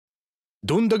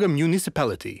Dundaga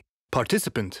Municipality,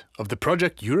 participant of the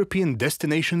project European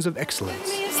Destinations of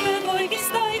Excellence.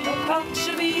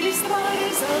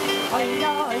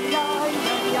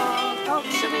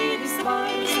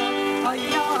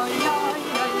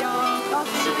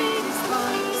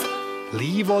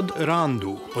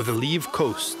 Livonien, or the Liv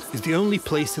Coast, is the only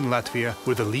place in Latvia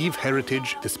where the Liv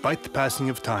heritage, despite the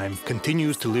passing of time,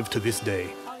 continues to live to this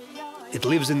day. It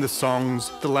lives in the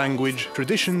songs, the language,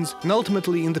 traditions, and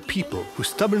ultimately in the people who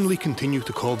stubbornly continue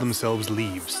to call themselves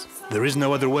Livs. There is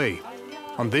no other way.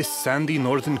 On this sandy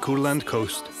northern Kurland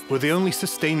coast, where the only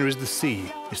sustainer is the sea,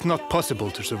 it's not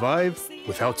possible to survive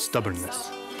without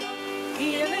stubbornness.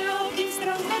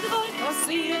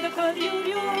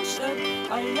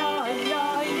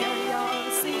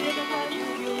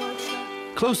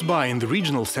 Close by in the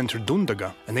regional center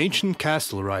Dundaga, an ancient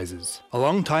castle rises. A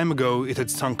long time ago it had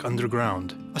sunk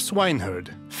underground. A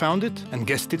swineherd found it and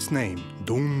guessed its name,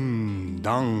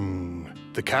 Dundaga.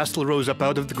 The castle rose up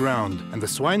out of the ground and the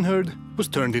swineherd was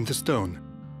turned into stone.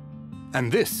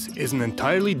 And this is an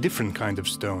entirely different kind of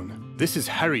stone. This is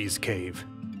Harry's Cave.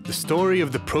 The story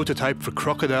of the prototype for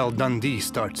Crocodile Dundee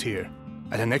starts here,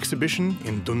 at an exhibition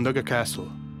in Dundaga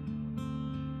Castle.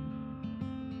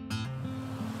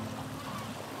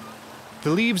 The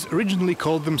Livs originally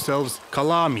called themselves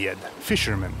Kalamied,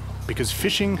 fishermen, because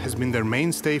fishing has been their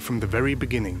mainstay from the very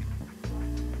beginning.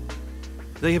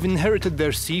 They have inherited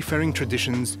their seafaring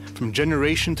traditions from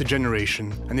generation to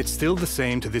generation, and it's still the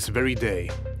same to this very day.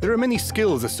 There are many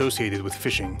skills associated with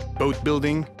fishing: boat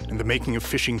building and the making of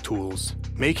fishing tools,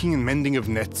 making and mending of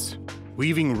nets,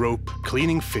 weaving rope,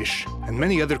 cleaning fish, and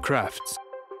many other crafts.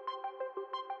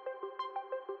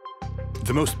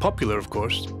 The most popular, of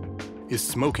course, is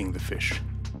smoking the fish.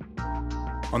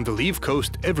 On the Liv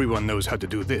coast, everyone knows how to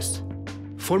do this.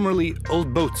 Formerly,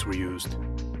 old boats were used.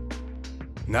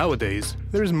 Nowadays,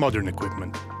 there is modern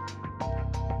equipment.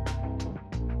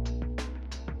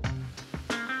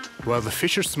 While the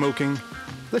fish are smoking,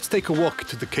 let's take a walk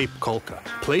to the Cape Kolka,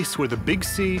 place where the big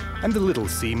sea and the little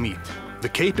sea meet. The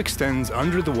cape extends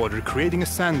under the water, creating a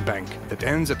sandbank that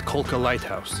ends at Kolka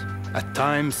Lighthouse. At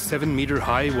times, 7-meter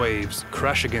high waves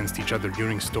crash against each other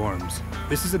during storms.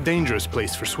 This is a dangerous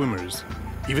place for swimmers,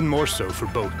 even more so for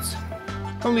boats.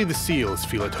 Only the seals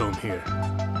feel at home here.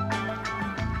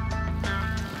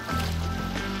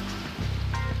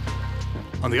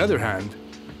 On the other hand,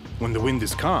 when the wind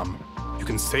is calm, you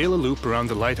can sail a loop around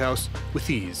the lighthouse with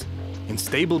ease, in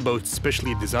stable boats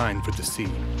specially designed for the sea.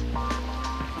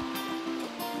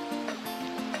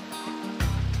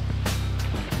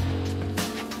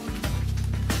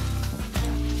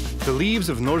 The Livs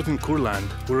of northern Kurland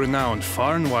were renowned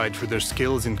far and wide for their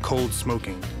skills in cold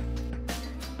smoking.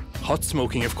 Hot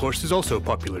smoking, of course, is also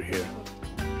popular here.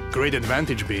 Great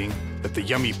advantage being that the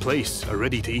yummy plaice are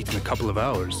ready to eat in a couple of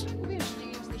hours.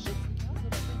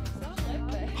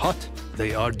 Hot,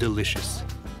 they are delicious.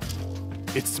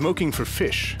 It's smoking for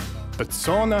fish, but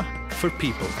sauna for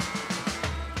people.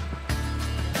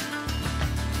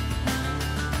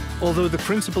 Although the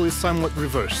principle is somewhat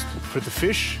reversed. For the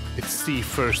fish, it's see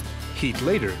first, heat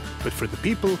later, but for the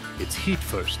people, it's heat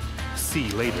first, see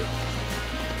later.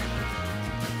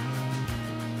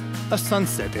 A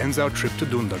sunset ends our trip to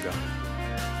Dundaga.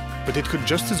 But it could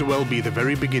just as well be the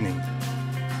very beginning,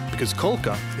 because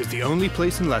Kolka is the only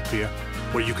place in Latvia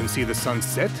where you can see the sun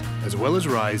set as well as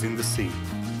rise in the sea.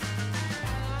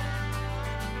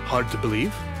 Hard to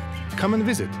believe? Come and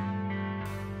visit.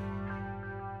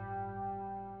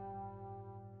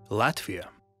 Latvia.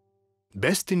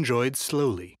 Best enjoyed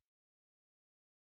slowly.